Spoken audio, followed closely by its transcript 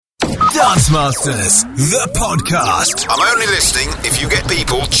Dance Masters, the podcast. I'm only listening if you get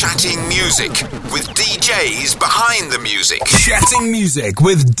people chatting music with DJs behind the music. Chatting music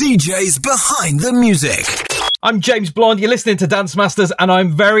with DJs behind the music. I'm James Blonde, you're listening to Dance Masters, and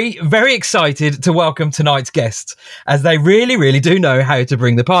I'm very, very excited to welcome tonight's guests, as they really, really do know how to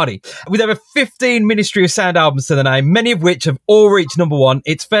bring the party. With over 15 Ministry of Sound albums to the name, many of which have all reached number one,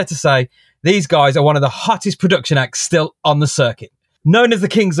 it's fair to say these guys are one of the hottest production acts still on the circuit. Known as the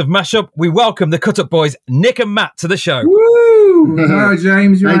Kings of Mashup, we welcome the Cut Up Boys, Nick and Matt, to the show. Woo! Hello,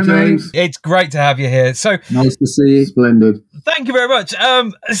 James. Hey, James. It's great to have you here. So, nice to see you. Splendid. Thank you very much.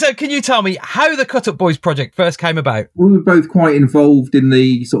 So can you tell me how the Cut Up Boys project first came about? We were both quite involved in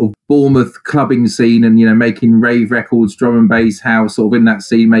the sort of Bournemouth clubbing scene and, making rave records, drum and bass house, sort of in that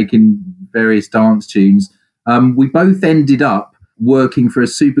scene, making various dance tunes. We both ended up working for a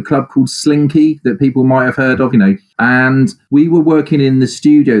super club called Slinky that people might have heard of, and we were working in the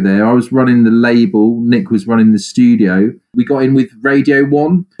studio there. I was running the label, Nick was running the studio. We got in with Radio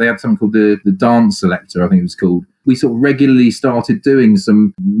 1. They had something called the Dance Selector, I think it was called. We sort of regularly started doing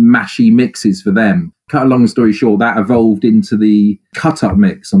some mashy mixes for them. Cut a long story short, that evolved into the Cut Up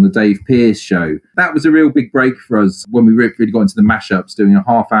mix on the Dave Pearce show. That was a real big break for us when we really got into the mashups, doing a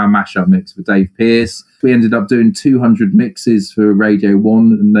half-hour mashup mix for Dave Pearce. We ended up doing 200 mixes for Radio 1,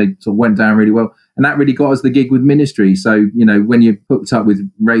 and they sort of went down really well. And that really got us the gig with Ministry. So, when you're hooked up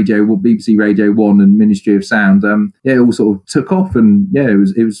with BBC Radio 1 and Ministry of Sound, it all sort of took off, and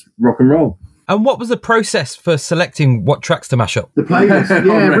it was rock and roll. And what was the process for selecting what tracks to mash up? The playlist,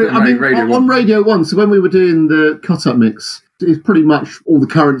 on Radio 1. So when we were doing the cut-up mix, it's pretty much all the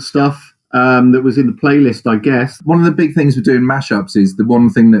current stuff that was in the playlist, I guess. One of the big things with doing mashups is the one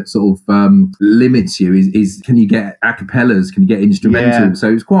thing that sort of limits you is can you get acapellas, can you get instrumental? Yeah.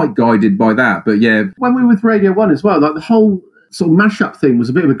 So it's quite guided by that, but yeah. When we were with Radio 1 as well, like the whole sort of mashup thing was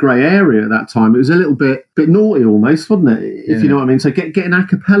a bit of a grey area at that time. It was a little bit naughty almost, wasn't it? If you know what I mean. So getting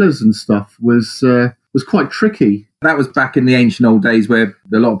acapellas and stuff was quite tricky. That was back in the ancient old days where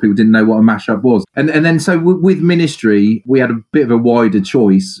a lot of people didn't know what a mashup was. And then so with Ministry, we had a bit of a wider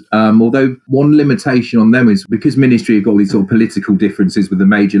choice. Although one limitation on them is because Ministry have got all these sort of political differences with the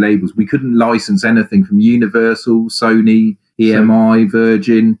major labels, we couldn't license anything from Universal, Sony, EMI,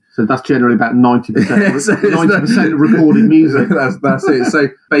 Virgin. So that's generally about 90% of recorded music. That's it. So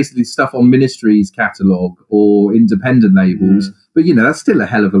basically stuff on Ministry's catalogue or independent labels. Yeah. But, that's still a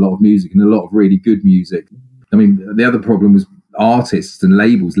hell of a lot of music and a lot of really good music. I mean, the other problem was artists and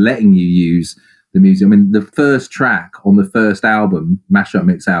labels letting you use the music. I mean, the first track on the first album, Mashup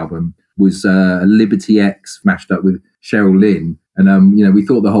Mix album, was Liberty X mashed up with Cheryl Lynn. And, we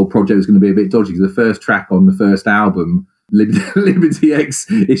thought the whole project was going to be a bit dodgy because the first track on the first album, Liberty X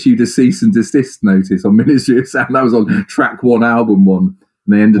issued a cease and desist notice on Ministry of Sound. That was on track 1, album 1.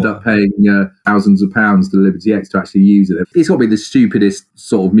 And they ended up paying thousands of pounds to Liberty X to actually use it. It's got to be the stupidest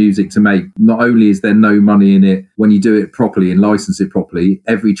sort of music to make. Not only is there no money in it, when you do it properly and license it properly,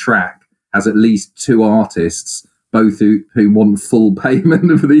 every track has at least 2 artists, both who want full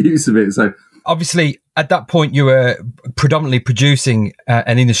payment for the use of it. So obviously, at that point, you were predominantly producing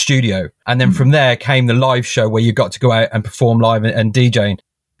and in the studio. And then from there came the live show where you got to go out and perform live and DJing.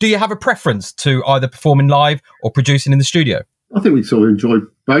 Do you have a preference to either performing live or producing in the studio? I think we sort of enjoyed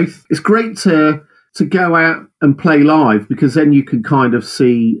both. It's great to go out and play live because then you can kind of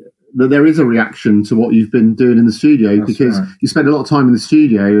see that there is a reaction to what you've been doing in the studio. That's because right. You spend a lot of time in the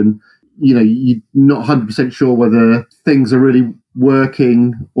studio and, you're not 100% sure whether things are really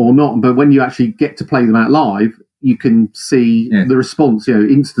working or not. But when you actually get to play them out live, you can see the response,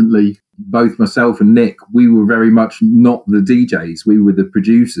 instantly. Both myself and Nick, we were very much not the DJs. We were the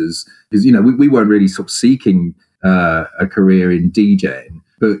producers because, we weren't really sort of seeking a career in DJing,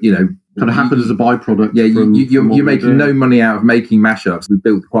 but kind of happened as a byproduct. Yeah, you're making no money out of making mashups. We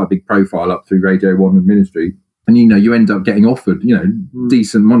built quite a big profile up through Radio 1 and Ministry, and you end up getting offered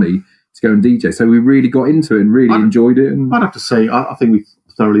decent money to go and DJ. So we really got into it and really enjoyed it. And I'd have to say, I think we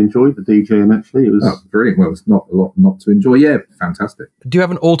thoroughly enjoyed the DJing. Actually, it was brilliant. Well, it's not a lot not to enjoy. Yeah, fantastic. Do you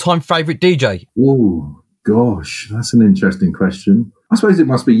have an all-time favourite DJ? Oh gosh, that's an interesting question. I suppose it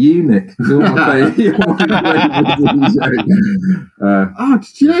must be you, Nick. You're my favourite DJ.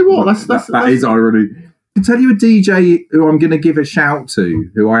 Do you know what? That is irony. I can tell you a DJ who I'm going to give a shout to,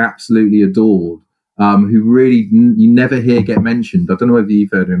 who I absolutely adored, who really you never hear get mentioned. I don't know whether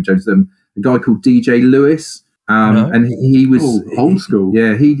you've heard of him, James. A guy called DJ Lewis, No. And he was old school.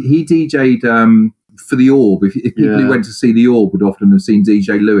 Yeah, he DJ'd for the Orb. If people who went to see the Orb would often have seen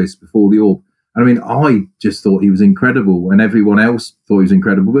DJ Lewis before the Orb. And I mean, I just thought he was incredible, and everyone else thought he was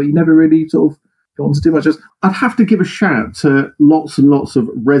incredible, but he never really sort of on to too much. I'd have to give a shout to lots and lots of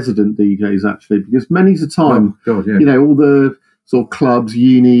resident DJs, actually, because many's the time, all the sort of clubs,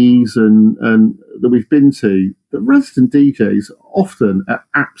 unis, and that we've been to, the resident DJs often are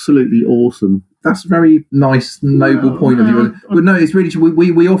absolutely awesome. That's a very nice, noble point of view. But no, it's really true.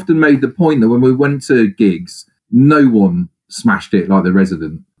 We often made the point that when we went to gigs, no one smashed it like the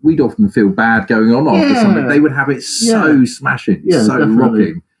resident. We'd often feel bad going on after something. They would have it so smashing, so definitely.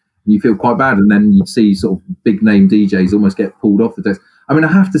 Rocking. And you feel quite bad. And then you'd see sort of big name DJs almost get pulled off the desk. I mean,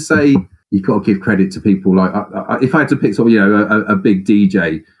 I have to say, you've got to give credit to people like, if I had to pick sort of, a big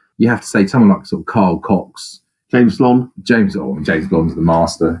DJ, you have to say someone like sort of Carl Cox. James Blonde. James Blonde's the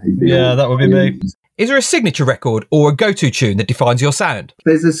master. That would be me. Is there a signature record or a go-to tune that defines your sound?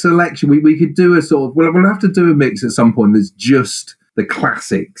 There's a selection. We could do a sort of... We'll have to do a mix at some point that's just the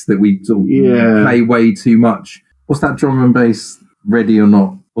classics that we sort of play way too much. What's that drum and bass? Ready or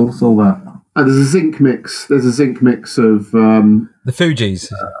Not? What's all that? There's a zinc mix. There's a zinc mix of... the Fugees.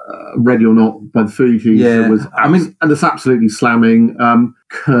 Ready or Not by the Fugees. Yeah. And it's absolutely slamming.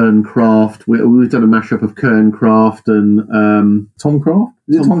 Kernkraft. We've done a mashup of Kernkraft and... Tom Kraft?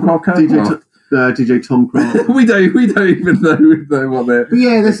 Is it Tom Kraft? DJ Tom Kraft. we don't even know what they're...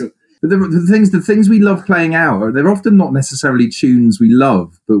 Yeah, the things we love playing out, they're often not necessarily tunes we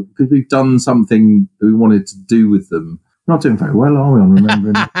love, but because we've done something that we wanted to do with them. We're not doing very well, are we, on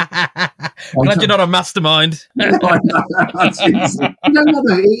remembering? Glad you're not a mastermind. I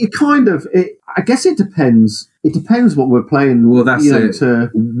guess it depends. It depends what we're playing. Well, that's it.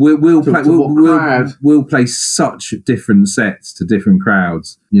 We'll play such different sets to different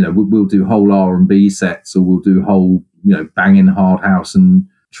crowds. We'll do whole R&B sets, or we'll do whole, banging hard house and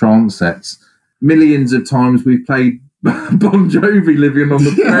trance sets. Millions of times we've played Bon Jovi, Living on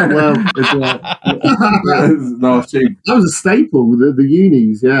the Prayer. Last tune. That was a staple, the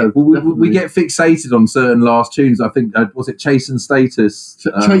unis, yeah. We get fixated on certain last tunes. I think, was it Chase and Status?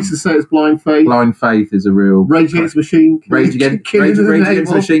 Chase and Status, Blind Faith. Blind Faith is a real... Rage Against the Machine. Rage Against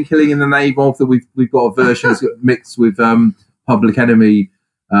the Machine, Killing in the Name of, that we've got a version that's mixed with Public Enemy.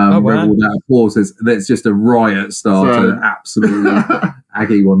 Rebel Without a Pause. That's just a riot starter. Absolutely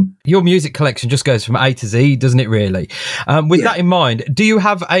aggy one. Your music collection just goes from A to Z, doesn't it, really? With that in mind, do you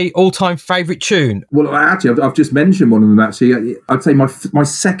have a all-time favourite tune? Well, actually, I've just mentioned one of them, actually. I'd say my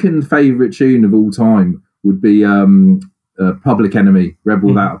second favourite tune of all time would be Public Enemy, Rebel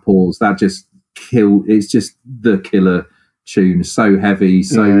Without a Pause. That just it's just the killer tune. So heavy,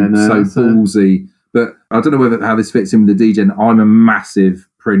 so ballsy. But I don't know how this fits in with the DJ. I'm a massive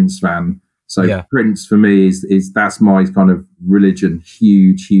Prince fan. So Prince for me is that's my kind of religion.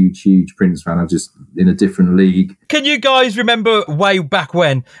 Huge Prince fan. I'm just in a different league. Can you guys remember way back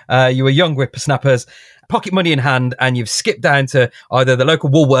when you were young whippersnappers, pocket money in hand, and you've skipped down to either the local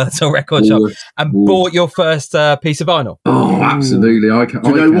Woolworths or record shop and bought your first piece of vinyl? Oh, absolutely. Do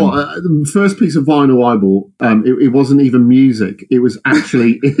you know what? The first piece of vinyl I bought, it wasn't even music. It was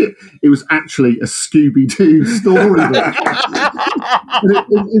actually it was actually a Scooby-Doo storybook.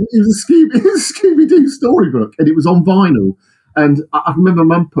 It was a Scooby-Doo storybook, and it was on vinyl. And I remember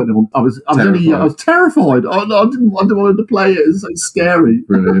Mum putting it on. I was terrified. I didn't want to play it. It was so scary.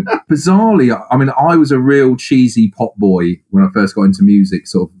 Brilliant. Bizarrely, I mean, I was a real cheesy pop boy when I first got into music,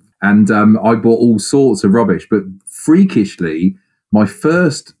 sort of, and I bought all sorts of rubbish. But freakishly, my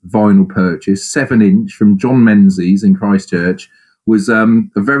first vinyl purchase, 7-inch from John Menzies in Christchurch, was a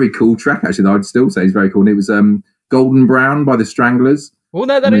very cool track. Actually, that I'd still say is very cool. And it was Golden Brown by the Stranglers. Well,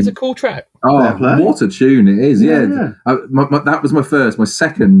 no, that is a cool track. Oh, what a tune it is! Yeah. That was my first. My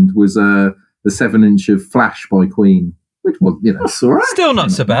second was the 7-inch of Flash by Queen, which was, that's all right. Still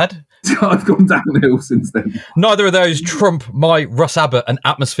not so bad. I've gone downhill since then. Neither of those trump my Russ Abbott and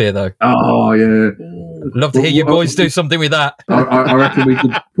Atmosphere, though. Oh yeah, love to hear you boys do something with that. I reckon we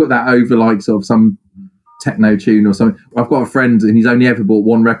could put that over like sort of some techno tune or something. I've got a friend and he's only ever bought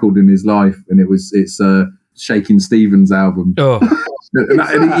one record in his life, and it's Shakin' Stevens album. Oh.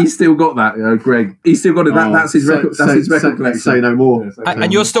 And he's still got that, Greg. He's still got it. That's his record. That's his record collection. Say no more.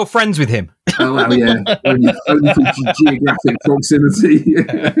 And you're still friends with him? Oh, well, yeah. Only for geographic proximity.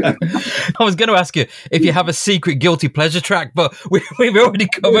 I was going to ask you if you have a secret guilty pleasure track, but we've already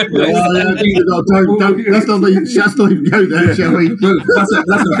covered it. Let's not even go there, shall we? That's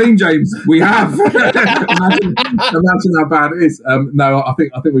the thing, James. We have. Imagine how bad it is. No, I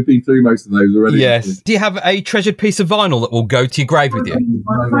think we've been through most of those already. Yes. Do you have a treasured piece of vinyl that will go to your grave with you?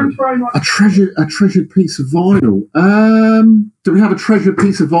 A treasured piece of vinyl. Do we have a treasured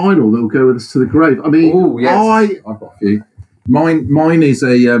piece of vinyl that will go with us to the grave? I mean, I've got a few. Mine is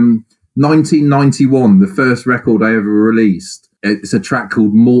a 1991, the first record I ever released It's a track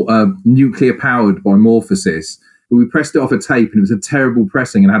called Nuclear Powered by Morphosis. But we pressed it off a tape, and it was a terrible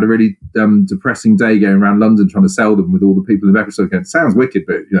pressing, and had a really depressing day going around London trying to sell them with all the people in the episode going, sounds wicked,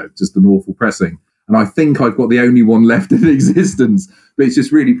 but just an awful pressing. And I think I've got the only one left in existence, but it's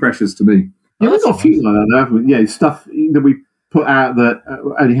just really precious to me. Yeah, we've got a few like that, haven't we? Yeah, stuff that we put out that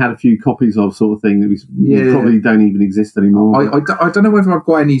only had a few copies of, sort of thing, that we probably don't even exist anymore. I don't know whether I've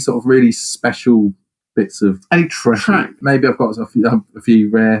got any sort of really special bits of any track. Maybe I've got a few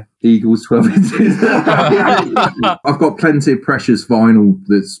rare Eagles 12 inches. I've got plenty of precious vinyl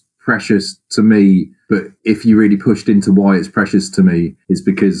that's precious to me, but if you really pushed into why it's precious to me, it's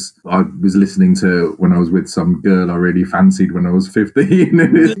because I was listening to when I was with some girl I really fancied when I was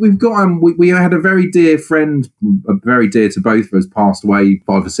 15. We've got we had a very dear friend, very dear to both of us, passed away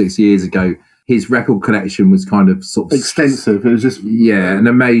 5 or 6 years ago. His record collection was kind of sort of extensive. It was just and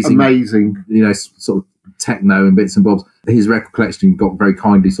amazing, sort of techno and bits and bobs. His record collection got very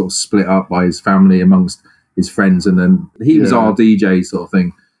kindly sort of split up by his family amongst his friends, and then he was our DJ sort of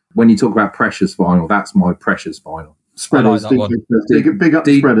thing. When you talk about precious vinyl, that's my precious vinyl. Spreaders, I like that one. Big up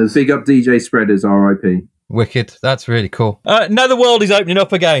Spreaders. Big up DJ Spreaders, R.I.P. Wicked. That's really cool. Now the world is opening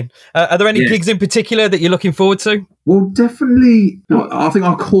up again. Are there any gigs in particular that you're looking forward to? Well, definitely. I think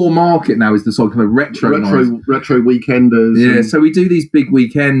our core market now is the sort of kind of retro weekenders. Yeah, so we do these big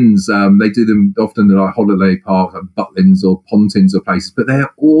weekends. They do them often at like holiday parks, like Butlins or Pontins or places, but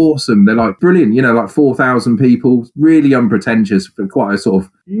they're awesome. They're like brilliant. Like 4,000 people, really unpretentious, but quite a sort of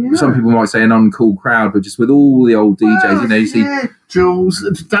some people might say an uncool crowd, but just with all the old DJs. You see Jules,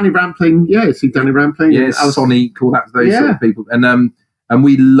 Danny Rampling. Yeah, see Danny Rampling. Yeah, Sonic, all that, those sort of people, and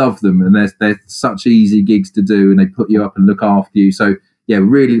we love them, and they're such easy gigs to do, and they put you up and look after you. So yeah,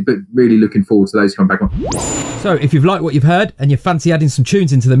 really looking forward to those coming back on. So if you've liked what you've heard and you fancy adding some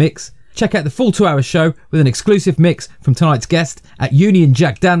tunes into the mix, check out the full 2-hour show with an exclusive mix from tonight's guest at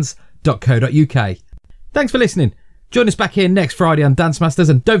unionjackdance.co.uk. Thanks for listening. Join us back here next Friday on Dance Masters,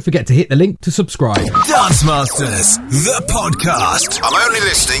 and don't forget to hit the link to subscribe. Dance Masters, the podcast. I'm only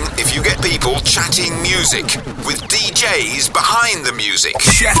listening if you get people chatting music with DJs behind the music.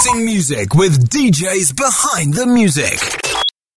 Chatting music with DJs behind the music.